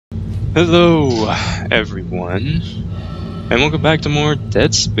Hello, everyone, and welcome back to more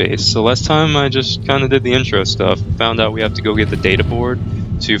Dead Space. So last time I just kind of did the intro stuff, found out we have to go get the data board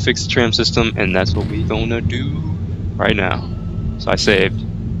to fix the tram system, and that's what we're gonna do right now. So I saved.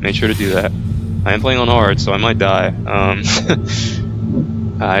 Made sure to do that. I am playing on hard, so I might die.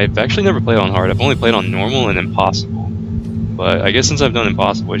 I've actually never played on hard. I've only played on normal and impossible. But I guess since I've done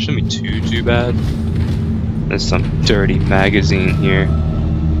impossible, it shouldn't be too bad. There's some dirty magazine here.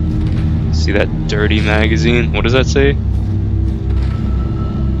 See that dirty magazine? What does that say?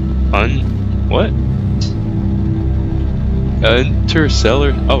 What?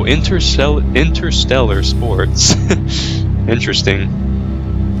 Interstellar? Oh, interstellar sports.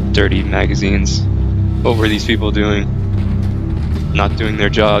 Interesting. Dirty magazines. What were these people doing? Not doing their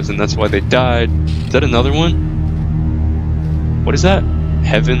jobs, and that's why they died. Is that another one? What is that?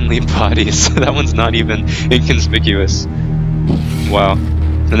 Heavenly bodies. That one's not even inconspicuous. Wow.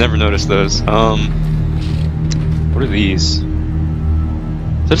 I never noticed those. What are these? Is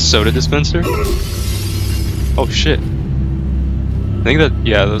that a soda dispenser? Oh shit. I think that,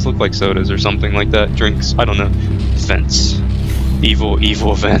 yeah, those look like sodas or something like that. Drinks, I don't know. Vents. Evil,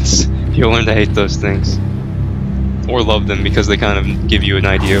 evil vents. You'll learn to hate those things. Or love them because they kind of give you an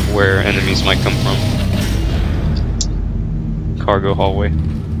idea of where enemies might come from. Cargo hallway.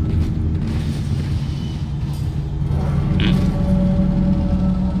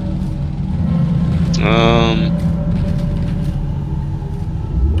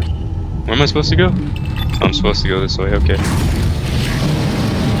 Where am I supposed to go? Oh, I'm supposed to go this way, okay.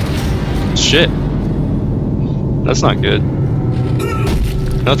 Shit! That's not good.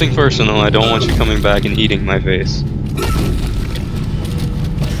 Nothing personal, I don't want you coming back and eating my face.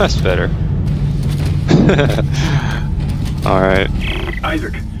 That's better. Alright.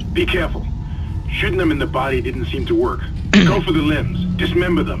 Isaac, be careful. Shooting them in the body didn't seem to work. Go for the limbs.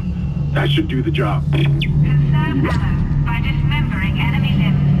 Dismember them. That should do the job. Conserve ammo by dismembering enemy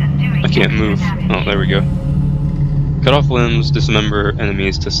limbs and doing I can't move. damage. Oh, there we go. Cut off limbs, dismember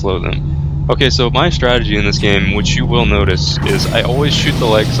enemies to slow them. Okay, so my strategy in this game, which you will notice, is I always shoot the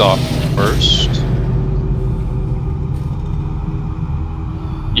legs off first.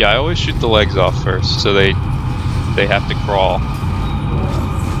 Yeah, I always shoot the legs off first, so they have to crawl.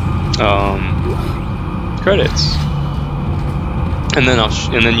 Credits. And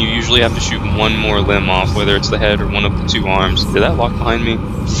then you usually have to shoot one more limb off, whether it's the head or one of the two arms. Did that lock behind me?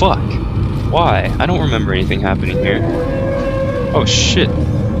 Fuck. Why? I don't remember anything happening here. Oh shit.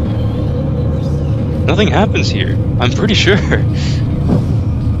 Nothing happens here. I'm pretty sure.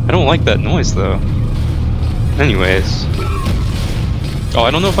 I don't like that noise though. Anyways. Oh,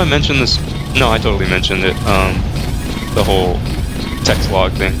 I don't know if I mentioned this. No, I totally mentioned it. The whole text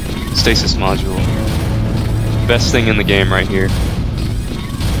log thing. Stasis module. Best thing in the game right here.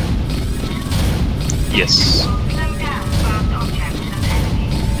 Yes.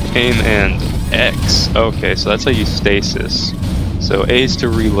 Aim and X. Okay, so that's how you stasis. So A is to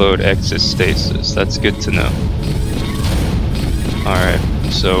reload, X is stasis. That's good to know. Alright,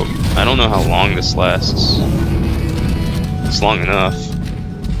 so I don't know how long this lasts. It's long enough.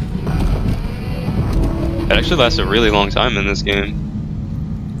 It actually lasts a really long time in this game.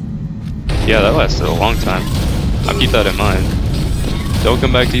 Yeah, that lasted a long time. I'll keep that in mind. Don't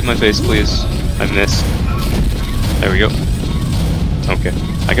come back to eat my face, please. I missed. There we go. Okay.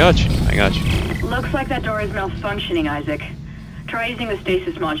 I got you. I got you. Looks like that door is malfunctioning, Isaac. Try using the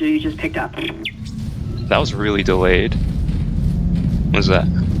stasis module you just picked up. That was really delayed. What's that?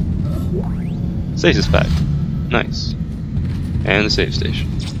 Stasis pack. Nice. And the save station.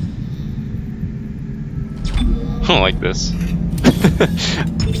 I don't like this.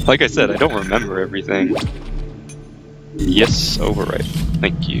 Like I said, I don't remember everything. Yes, overwrite.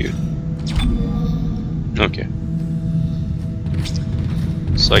 Thank you. Okay.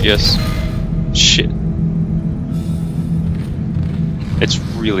 So I guess... Shit. It's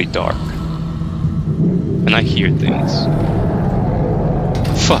really dark. And I hear things.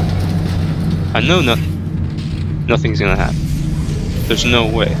 Fuck. I know nothing's gonna happen. There's no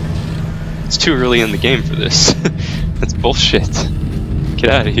way. It's too early in the game for this. That's bullshit. Get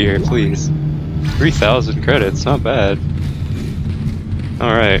out of here, please. 3,000 credits, not bad.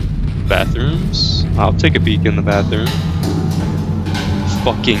 Alright. Bathrooms? I'll take a peek in the bathroom.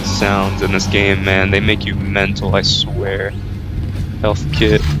 Fucking sounds in this game, man. They make you mental, I swear. Health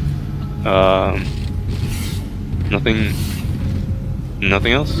kit. Nothing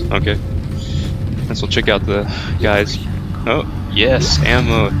else? Okay. Guess we'll check out the guys. Oh, yes,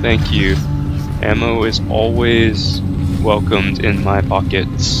 ammo, thank you. Ammo is always welcomed in my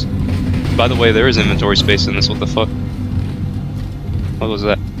pockets. By the way, there is inventory space in this, what the fuck? What was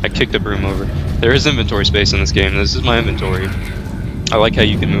that? I kicked the broom over. There is inventory space in this game. This is my inventory. I like how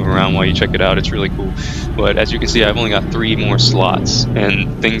you can move around while you check it out. It's really cool. But as you can see, I've only got 3 more slots,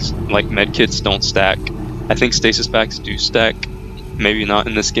 and things like medkits don't stack. I think stasis packs do stack, maybe not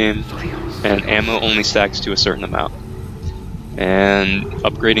in this game, and ammo only stacks to a certain amount. And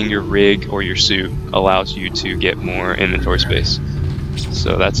upgrading your rig or your suit allows you to get more inventory space.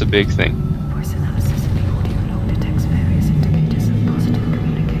 So that's a big thing. Voice analysis in the audio log detects various indicators of positive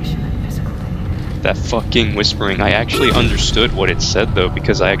communication and physical behavior. That fucking whispering. I actually understood what it said though,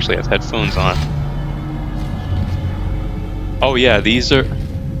 because I actually have headphones on. Oh yeah, these are...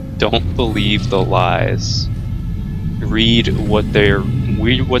 Don't believe the lies. Read what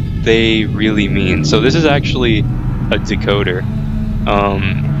they really mean. So this is actually a decoder.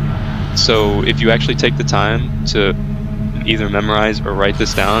 So if you actually take the time to either memorize or write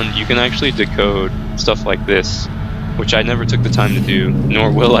this down, you can actually decode stuff like this, which I never took the time to do,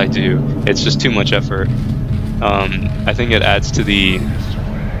 nor will I do. It's just too much effort. I think it adds to the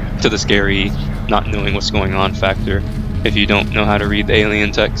scary not knowing what's going on factor if you don't know how to read the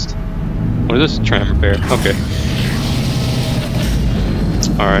alien text. What is this? Tram repair. Okay.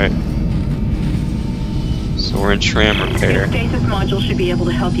 Alright. So we're in tram repair. Your stasis module should be able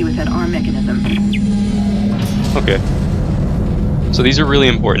to help you with that arm mechanism. Okay. So these are really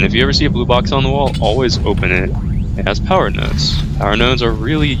important. If you ever see a blue box on the wall, always open it. It has power nodes. Power nodes are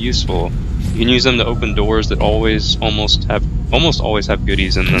really useful. You can use them to open doors that almost always have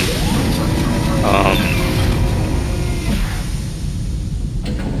goodies in them.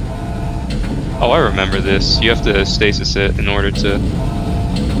 Oh, I remember this. You have to stasis it in order to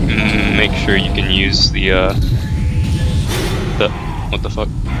make sure you can use the what the fuck?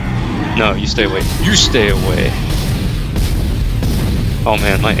 No, you stay away. You stay away. Oh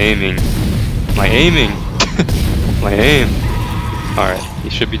man, my aiming. My aiming. My aim. Alright, he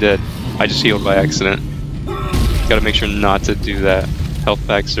should be dead. I just healed by accident. Gotta make sure not to do that. Health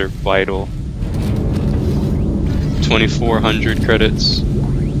packs are vital. 2,400 credits.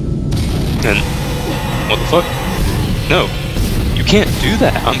 And what the fuck? No, you can't do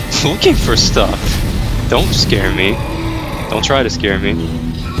that. I'm looking for stuff. Don't scare me. Don't try to scare me.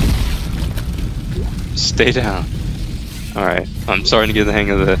 Stay down. Alright, I'm starting to get the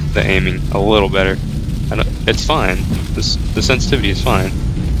hang of the aiming a little better. It's fine. The sensitivity is fine.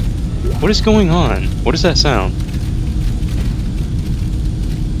 What is going on? What is that sound?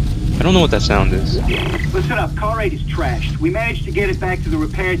 I don't know what that sound is. Listen up, car 8 is trashed. We managed to get it back to the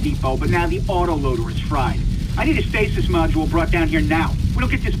repair depot, but now the autoloader is fried. I need a stasis module brought down here now. If we don't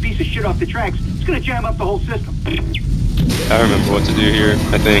get this piece of shit off the tracks, it's gonna jam up the whole system. I remember what to do here,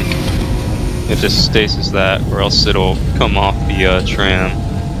 I think. You have to stasis that, or else it'll come off the tram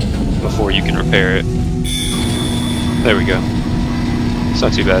before you can repair it. There we go. It's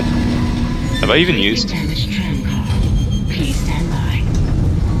not too bad. Have I even used? Please stand by.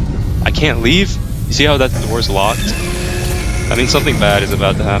 I can't leave? You see how that door's locked? That means something bad is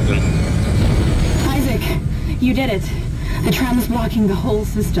about to happen. Isaac, you did it. The tram is blocking the whole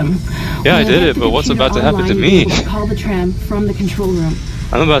system. Yeah, I did it, but what's about to happen to me? Call the tram from the control room.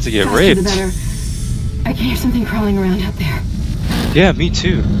 I'm about to get raped. The better. I can hear something crawling around out there. Yeah, me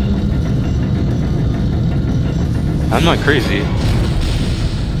too. I'm not crazy.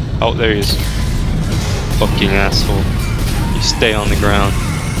 Oh, there he is. Fucking asshole. You stay on the ground.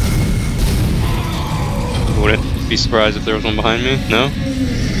 Wouldn't be surprised if there was one behind me. No?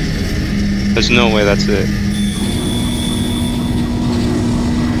 There's no way that's it.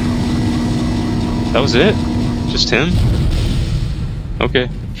 That was it? Just him? Okay.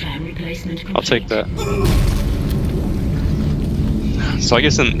 I'll take that. So I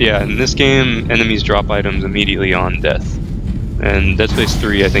guess in this game, enemies drop items immediately on death. And Dead Space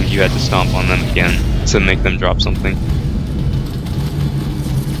 3, I think you had to stomp on them again to make them drop something.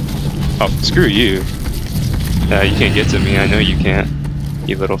 Oh, screw you. You can't get to me, I know you can't.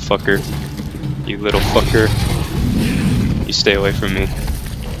 You little fucker. You little fucker. You stay away from me.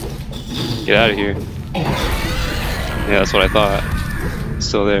 Get out of here. Yeah, that's what I thought. It's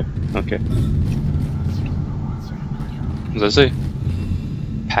still there. Okay. What does that say?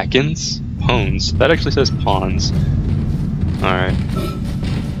 Packins? Pones. That actually says pawns. Alright.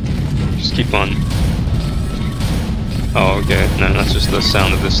 Just keep on. Oh, okay. No, that's just the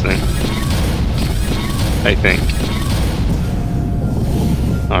sound of this thing. I think.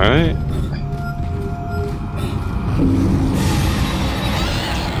 Alright.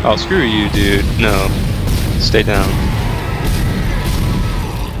 Oh, screw you, dude. No. Stay down.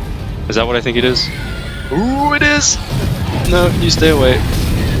 Is that what I think it is? Ooh, it is! No, you stay away.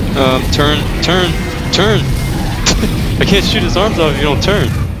 Turn. I can't shoot his arms off if you don't turn.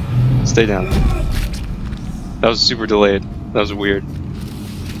 Stay down. That was super delayed. That was weird.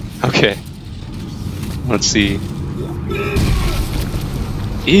 Okay. Let's see.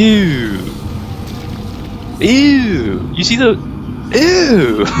 Ew. Ew. You see the...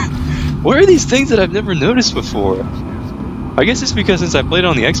 Ew. Where are these things that I've never noticed before? I guess it's because since I played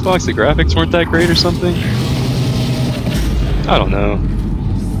on the Xbox, the graphics weren't that great or something. I don't know.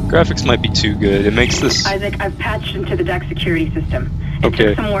 Graphics might be too good. It makes this... Isaac, I've patched into the deck security system. It Okay.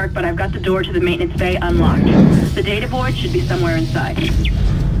 took some work, but I've got the door to the maintenance bay unlocked. The data board should be somewhere inside.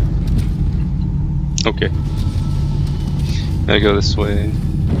 Okay. Gotta go this way.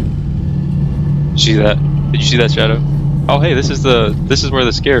 See that? Did you see that shadow? Oh hey, this is where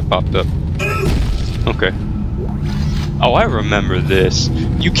the scare popped up. Okay. Oh, I remember this.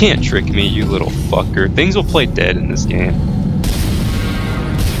 You can't trick me, you little fucker. Things will play dead in this game.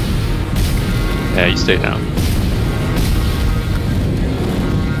 Yeah, you stay down.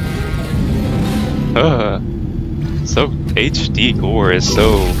 So HD gore is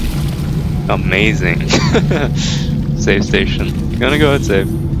so amazing. Save station. Gonna go ahead save.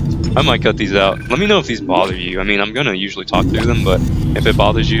 I might cut these out. Let me know if these bother you. I mean, I'm gonna usually talk through them, but if it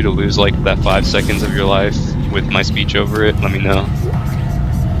bothers you to lose like that 5 seconds of your life with my speech over it, let me know.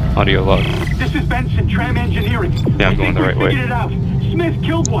 Audio log. This is Benson, Tram Engineering. Yeah, I'm going the right way. Figured it out. Smith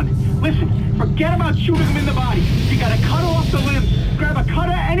killed one. Listen, forget about shooting him in the body. You gotta cut off the limbs. Grab a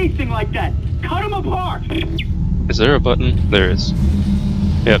cutter, anything like that. Cut them apart. Is there a button? There is.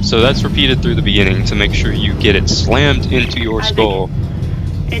 Yep, so that's repeated through the beginning to make sure you get it slammed into your skull.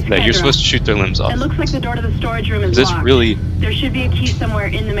 It's That you're Kendra. supposed to shoot their limbs off. It looks like the door to the storage room is Is this locked. really... There should be a key somewhere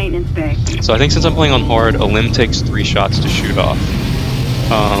in the maintenance bay. So I think since I'm playing on hard, a limb takes 3 shots to shoot off.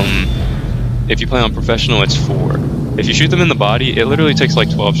 If you play on professional, it's 4. If you shoot them in the body, it literally takes like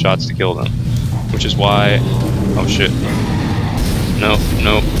 12 shots to kill them. Which is why... Oh shit. Nope,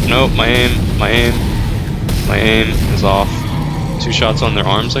 nope, nope, my aim is off. 2 shots on their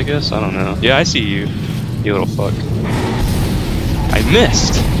arms, I guess? I don't know. Yeah, I see you, you little fuck. I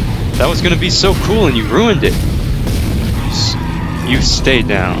missed! That was gonna be so cool and you ruined it! You stay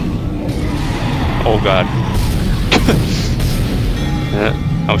down. Oh god.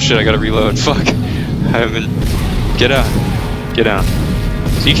 Oh shit, I gotta reload. Fuck. I haven't... Get out. Get out.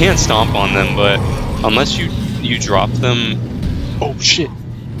 So you can't stomp on them, but unless you drop them... Oh shit.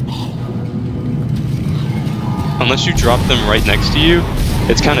 Unless you drop them right next to you,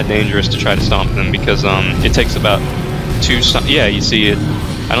 it's kind of dangerous to try to stomp them because it takes about 2 yeah, you see it.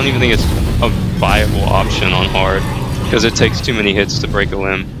 I don't even think it's a viable option on hard because it takes too many hits to break a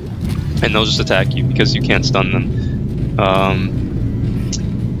limb, and they'll just attack you because you can't stun them.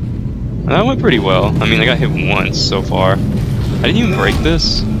 That went pretty well. I mean, I got hit once so far. I didn't even break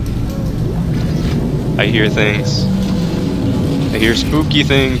this. I hear things. I hear spooky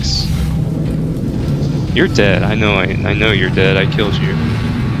things. You're dead. I know you're dead. I killed you.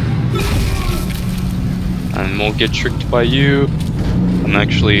 I won't get tricked by you. I'm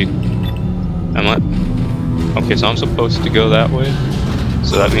actually... Okay, so I'm supposed to go that way.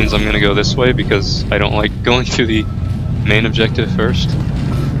 So that means I'm gonna go this way because I don't like going to the main objective first.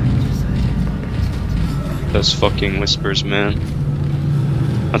 Those fucking whispers, man.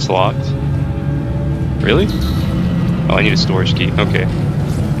 That's locked. Really? Oh, I need a storage key. Okay.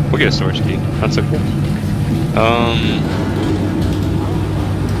 We'll get a storage key. That's okay.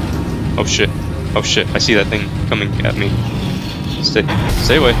 Oh shit. Oh shit. I see that thing coming at me. Stay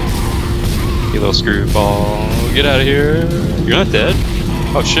away. You little screwball. Get out of here. You're not dead?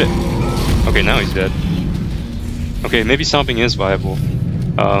 Oh shit. Okay, now he's dead. Okay, maybe stomping is viable.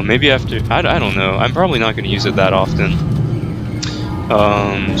 Maybe after... I don't know. I'm probably not going to use it that often.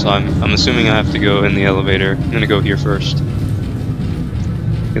 So I'm assuming I have to go in the elevator. I'm going to go here first.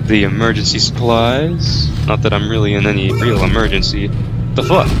 Get the emergency supplies. Not that I'm really in any real emergency. What the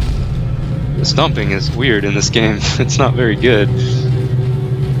fuck? The stomping is weird in this game. It's not very good.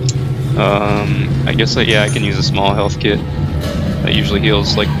 I guess yeah, I can use a small health kit. That usually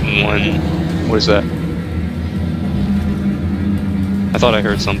heals like 1... What is that? I thought I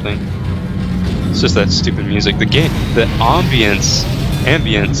heard something. It's just that stupid music. The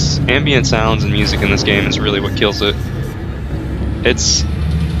ambient sounds and music in this game is really what kills it. It's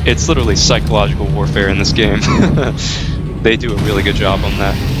literally psychological warfare in this game. They do a really good job on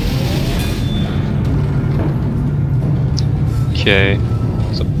that. Okay,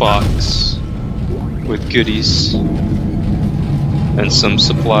 there's a box with goodies and some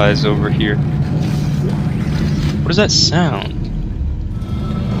supplies over here. What does that sound?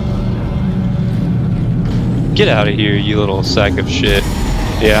 Get out of here, you little sack of shit.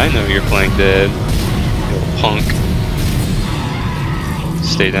 Yeah, I know you're playing dead, you little punk.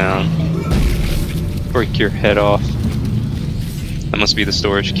 Stay down. Break your head off. That must be the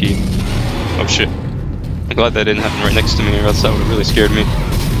storage key. Oh shit. I'm glad that didn't happen right next to me, or else that would have really scared me.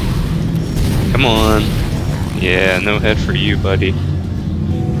 Come on. Yeah, no head for you, buddy.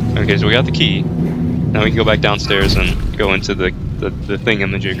 Okay, so we got the key. Now we can go back downstairs and go into the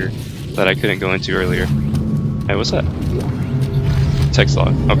thingamajigger that I couldn't go into earlier. Hey, what's that? Text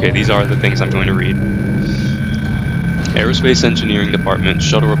log. Okay, these are the things I'm going to read. Aerospace Engineering Department,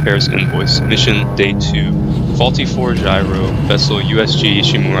 Shuttle Repairs Invoice, Mission Day 2. Faulty 4 gyro, vessel USG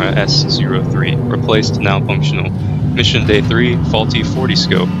Ishimura S-03, replaced, now functional. Mission Day 3, faulty 40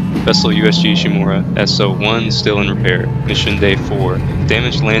 scope, vessel USG Ishimura S-01, still in repair. Mission Day 4,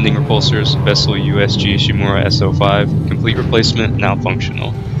 damaged landing repulsors, vessel USG Ishimura S-05, complete replacement, now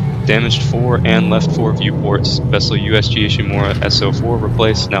functional. Damaged 4 and left 4 viewports, vessel USG Ishimura S-04,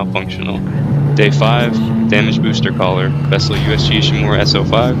 replaced, now functional. Day 5, damaged booster collar, vessel USG Ishimura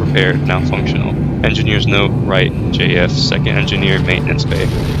S-05, repaired, now functional. Engineer's note, right, JF, second engineer, maintenance bay.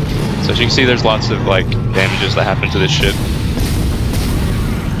 So as you can see, there's lots of like damages that happen to this ship.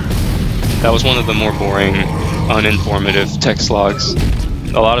 That was one of the more boring, uninformative text logs.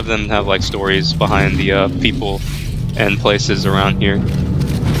 A lot of them have like stories behind the people and places around here.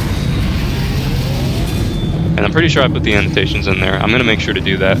 And I'm pretty sure I put the annotations in there. I'm going to make sure to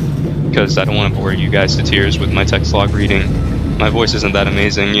do that, because I don't want to bore you guys to tears with my text log reading. My voice isn't that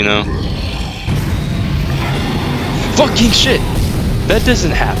amazing, you know? Fucking shit! That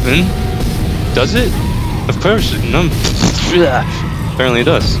doesn't happen. Does it? Of course. No. Apparently it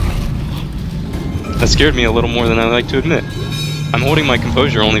does. That scared me a little more than I like to admit. I'm holding my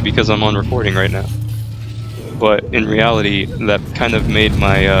composure only because I'm on recording right now. But in reality, that kind of made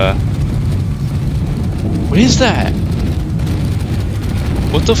my, What is that?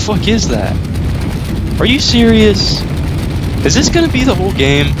 What the fuck is that? Are you serious? Is this gonna be the whole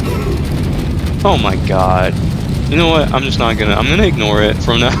game? Oh my god. You know what? I'm just not gonna... I'm gonna ignore it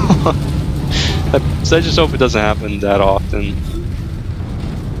from now on. I just hope it doesn't happen that often.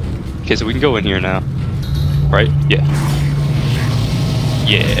 Okay, so we can go in here now. Right? Yeah.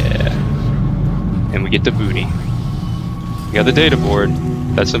 Yeah. And we get the booty. We got the data board.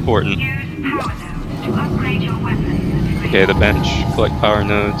 That's important. Use power nodes to upgrade your weapons. Okay, the bench. Collect power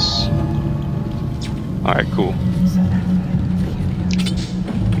nodes. Alright, cool.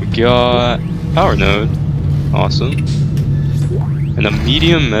 We got power node. Awesome. And a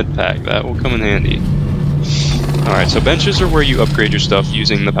medium med pack. That will come in handy. Alright, so benches are where you upgrade your stuff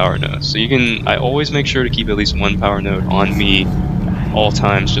using the power node. So you can... I always make sure to keep at least one power node on me all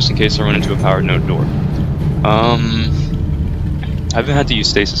times, just in case I run into a power node door. I haven't had to use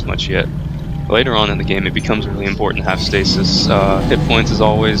stasis much yet. Later on in the game, it becomes really important to have stasis. Hit points is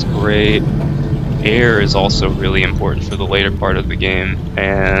always great. Air is also really important for the later part of the game.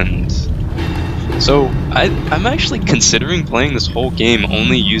 And so I'm actually considering playing this whole game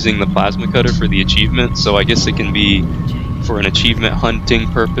only using the plasma cutter for the achievement. So I guess it can be for an achievement hunting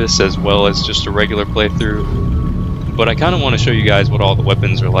purpose as well as just a regular playthrough. But I kind of want to show you guys what all the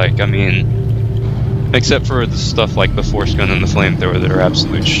weapons are like. I mean, except for the stuff like the force gun and the flamethrower that are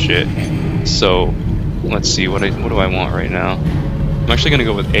absolute shit. So let's see, what do I want right now? I'm actually gonna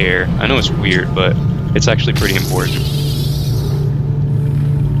go with air. I know it's weird, but it's actually pretty important.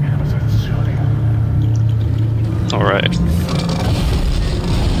 Alright.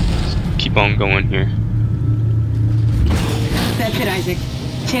 Keep on going here. That's it, Isaac.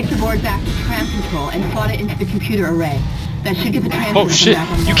 Take the board back to tram control and slot it into the computer array. That should get the tram Oh shit! back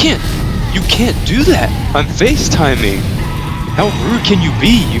online. You can't do that! I'm FaceTiming! How rude can you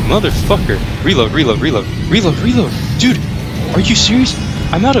be, you motherfucker? Reload, reload, reload, reload, reload! Dude, are you serious?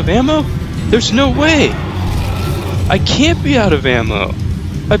 I'm out of ammo? There's no way! I can't be out of ammo!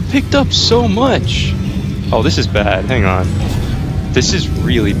 I picked up so much! Oh, this is bad. Hang on. This is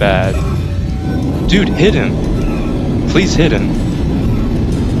really bad. Dude, hit him. Please hit him.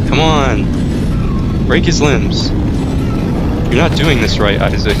 Come on. Break his limbs. You're not doing this right,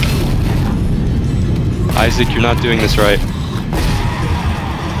 Isaac. Isaac, you're not doing this right.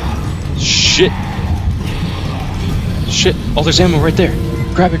 Shit. Shit. Oh, there's ammo right there.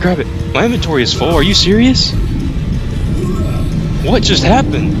 Grab it, grab it. My inventory is full. Are you serious? What just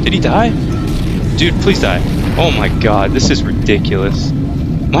happened? Did he die? Dude, please die. Oh my god, this is ridiculous.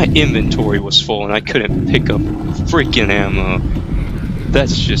 My inventory was full and I couldn't pick up freaking ammo.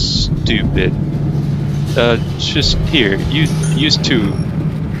 That's just stupid. Just here. Use 2.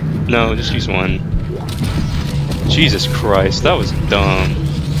 No, just use 1. Jesus Christ, that was dumb.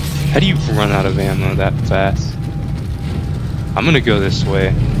 How do you run out of ammo that fast? I'm gonna go this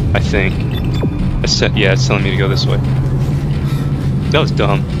way, I think. Yeah, it's telling me to go this way. That was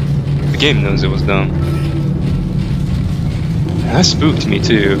dumb. The game knows it was dumb. That spooked me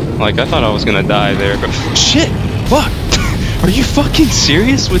too. Like, I thought I was gonna die there. But shit! Fuck! Are you fucking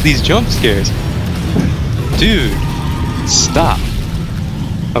serious with these jump scares? Dude, stop.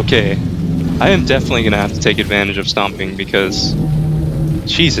 Okay, I am definitely gonna have to take advantage of stomping because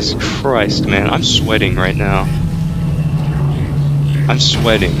Jesus Christ, man, I'm sweating right now. I'm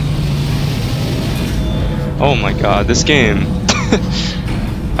sweating. Oh my god, this game.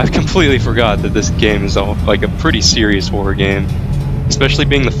 I completely forgot that this game is like a pretty serious horror game. Especially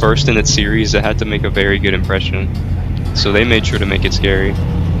being the first in its series, it had to make a very good impression. So they made sure to make it scary.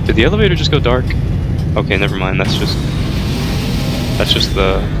 Did the elevator just go dark? Okay, never mind. That's just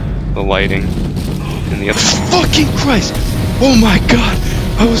the lighting in the other. Fucking Christ! Oh my god!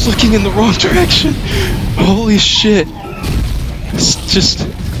 I was looking in the wrong direction. Holy shit! Just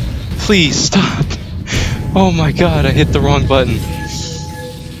please stop. Oh my god! I hit the wrong button.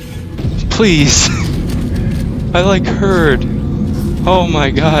 Please. I like heard. Oh my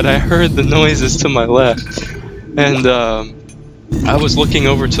god! I heard the noises to my left, and I was looking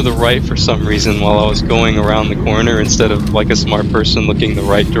over to the right for some reason while I was going around the corner instead of like a smart person looking the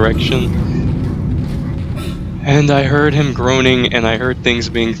right direction. And I heard him groaning, and I heard things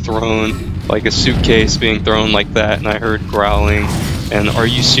being thrown, like a suitcase being thrown like that, and I heard growling. And are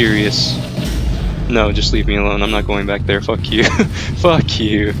you serious? No, just leave me alone. I'm not going back there. Fuck you. Fuck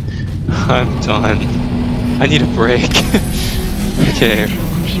you. I'm done. I need a break. Okay.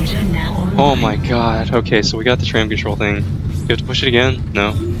 Oh my god. Okay, so we got the tram control thing. We have to push it again?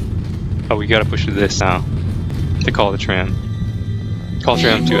 No. Oh, we gotta push this now to call the tram. Call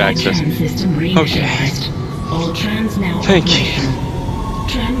tram to access it. Okay. Thank you.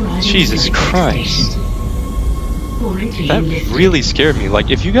 Jesus Christ. That really scared me. Like,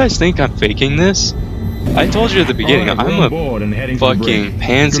 if you guys think I'm faking this, I told you at the beginning, I'm a fucking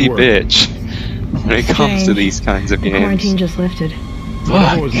pansy bitch when it comes to these kinds of games. Quarantine just lifted.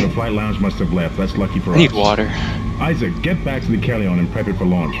 Fuck. Those in the flight lounge must have left. That's lucky for us. I need water. Isaac, get back to the Kellion and prep it for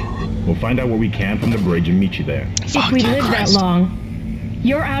launch. We'll find out what we can from the bridge and meet you there. If we live that long,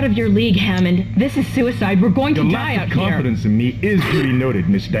 you're out of your league, Hammond. This is suicide. We're going to die out here. Your lack of confidence in me is duly noted,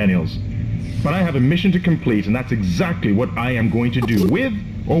 Miss Daniels. But I have a mission to complete, and that's exactly what I am going to do, with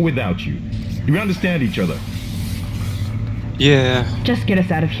or without you. You understand each other? Yeah. Just get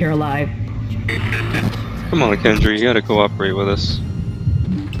us out of here alive. Come on, Kendra, you gotta cooperate with us.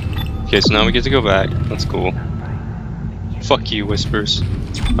 Okay, so now we get to go back. That's cool. Fuck you, Whispers.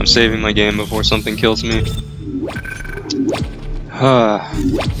 I'm saving my game before something kills me.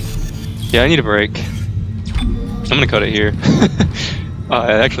 Yeah, I need a break. I'm gonna cut it here.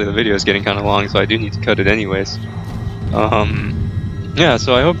 Actually, the video is getting kind of long, so I do need to cut it anyways. Yeah,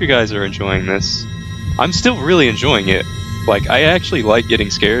 so I hope you guys are enjoying this. I'm still really enjoying it. Like, I actually like getting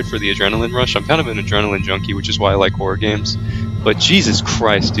scared for the adrenaline rush. I'm kind of an adrenaline junkie, which is why I like horror games. But Jesus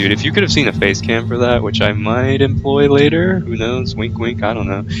Christ, dude, if you could have seen a face cam for that, which I might employ later, who knows, wink wink, I don't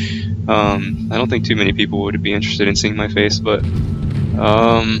know. I don't think too many people would be interested in seeing my face, but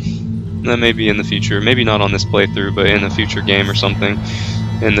that may be in the future. Maybe not on this playthrough, but in a future game or something.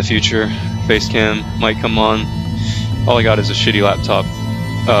 In the future, face cam might come on. All I got is a shitty laptop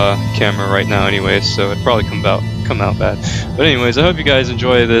camera right now anyways, so it'd probably come out bad. But anyways, I hope you guys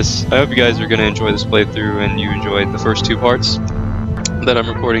enjoy this. I hope you guys are going to enjoy this playthrough and you enjoyed the first two parts that I'm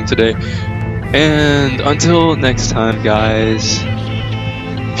recording today. And until next time, guys,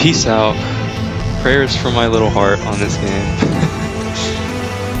 peace out. Prayers for my little heart on this game.